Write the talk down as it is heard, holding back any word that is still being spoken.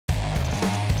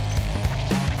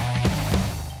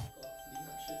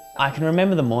I can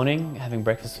remember the morning having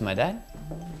breakfast with my dad,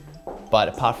 but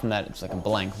apart from that, it's like a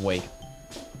blank week.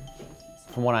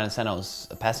 From what I understand, I was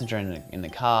a passenger in the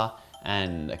car,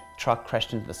 and a truck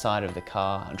crashed into the side of the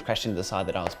car, and crashed into the side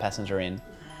that I was a passenger in.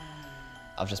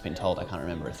 I've just been told I can't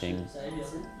remember a thing.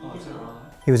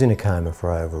 He was in a coma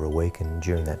for over a week, and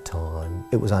during that time,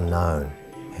 it was unknown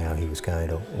how he was going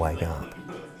to wake up.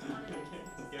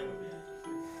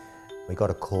 We got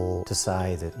a call to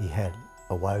say that he had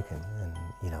awoken, and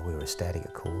we were ecstatic,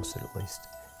 of course, that at least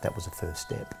that was the first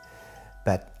step.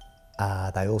 But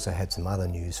they also had some other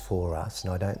news for us,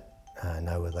 and I don't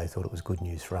know whether they thought it was good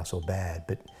news for us or bad,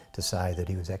 but to say that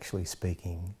he was actually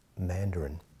speaking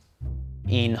Mandarin.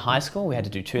 In high school, we had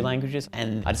to do 2 languages,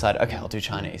 and I decided, okay, I'll do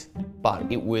Chinese.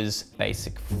 But it was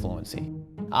basic fluency.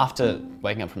 After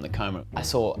waking up from the coma, I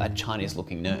saw a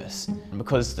Chinese-looking nurse. And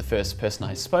because the first person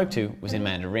I spoke to was in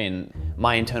Mandarin,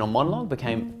 my internal monologue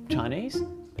became Chinese.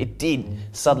 It did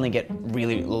suddenly get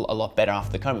really a lot better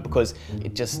after the coma because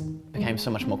it just became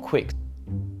so much more quick.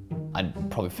 I'd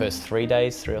probably first 3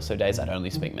 or so days, I'd only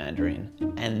speak Mandarin.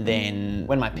 And then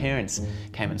when my parents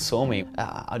came and saw me,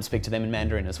 I'd speak to them in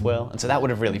Mandarin as well. And so that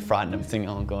would have really frightened them, thinking,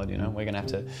 oh God, we're gonna have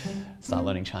to start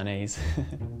learning Chinese.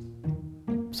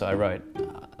 So I wrote,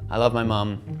 I love my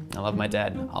mum, I love my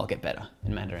dad, I'll get better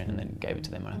in Mandarin, and then gave it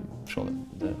to them. And I'm sure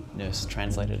that the nurse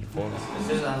translated it for them. It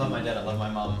says, I love my dad, I love my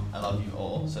mum, I love you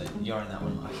all. So you're in that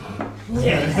one, Mike.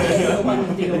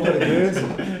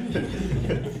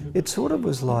 It sort of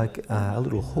was like a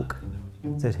little hook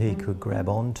that he could grab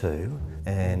onto,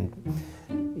 and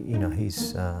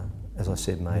he's, as I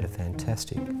said, made a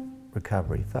fantastic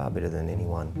recovery, far better than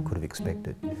anyone could have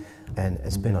expected, and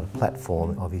it's been on a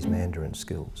platform of his Mandarin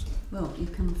skills. Well,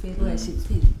 you've come a fair way since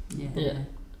then. Yeah.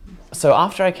 So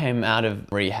after I came out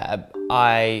of rehab,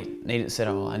 I said,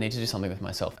 I need to do something with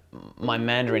myself. My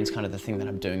Mandarin's kind of the thing that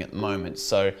I'm doing at the moment,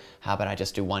 so how about I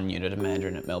just do 1 unit of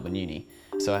Mandarin at Melbourne Uni?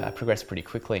 So I progressed pretty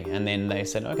quickly, and then they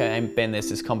said, okay, Ben, there's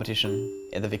this competition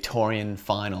at the Victorian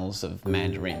finals of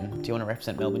Mandarin. Do you want to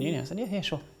represent Melbourne Uni? I said, yeah,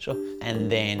 sure. And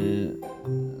then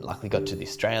luckily got to the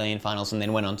Australian finals, and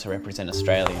then went on to represent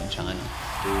Australia and China.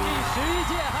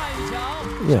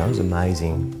 It was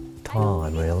amazing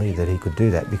time, really, that he could do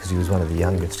that because he was one of the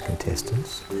youngest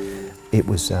contestants. It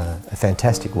was a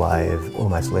fantastic way of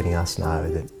almost letting us know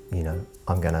that,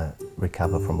 I'm going to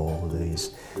recover from all of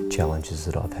these challenges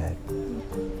that I've had.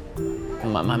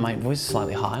 My voice is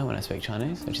slightly higher when I speak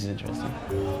Chinese, which is interesting.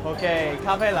 Okay,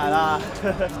 咖啡来啦.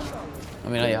 I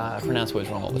mean, I pronounce words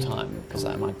wrong all the time because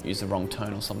I might use the wrong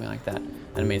tone or something like that,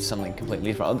 and it means something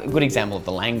completely different. A good example of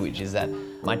the language is that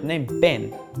my name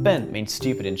Ben means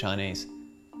stupid in Chinese.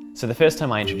 So the first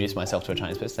time I introduced myself to a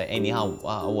Chinese person, they say, 你好,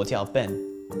 我叫 Ben.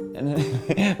 And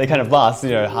they kind of laughed,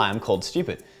 hi, I'm called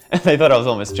stupid. And they thought I was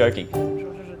almost joking.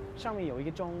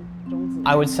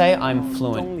 I would say I'm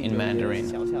fluent in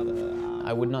Mandarin.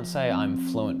 I would not say I'm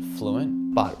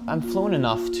fluent, but I'm fluent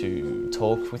enough to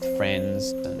talk with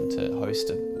friends and to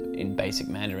host in basic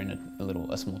Mandarin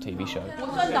a small TV show.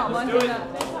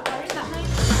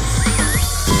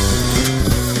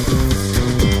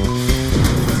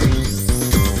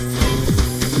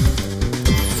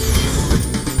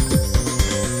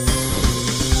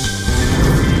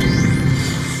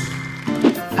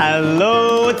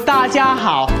 Hello， 大家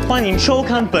好，欢迎收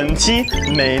看本期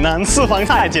美男私房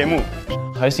菜节目。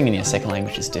 Hosting in your second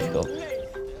language is difficult.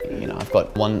 I've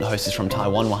got one host is from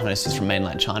Taiwan, one host is from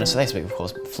mainland China, so they speak, of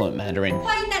course, fluent Mandarin.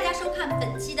 欢迎大家收看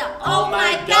本期的 Oh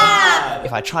My God!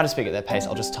 If I try to speak at their pace,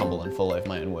 I'll just tumble and fall over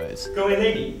my own words. 各位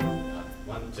lady,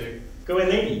 1, 2. 各位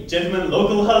lady, gentlemen,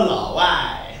 local 和老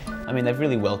外。 I mean, they've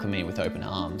really welcomed me with open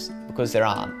arms because there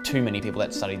are too many people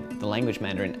that study the language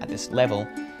Mandarin at this level.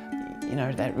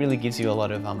 That really gives you a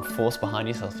lot of force behind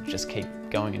yourself to just keep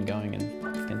going and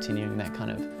continuing that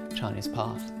kind of Chinese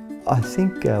path. I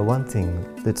think one thing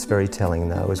that's very telling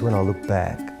though is when I look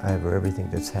back over everything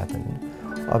that's happened,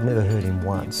 I've never heard him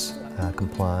once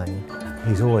complain.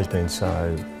 He's always been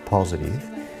so positive,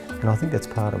 and I think that's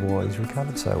part of why he's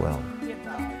recovered so well.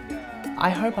 I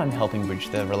hope I'm helping bridge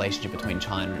the relationship between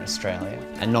China and Australia,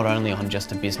 and not only on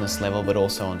just a business level but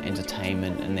also on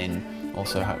entertainment, and then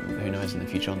also, who knows, in the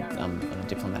future on a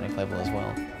diplomatic level as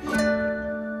well.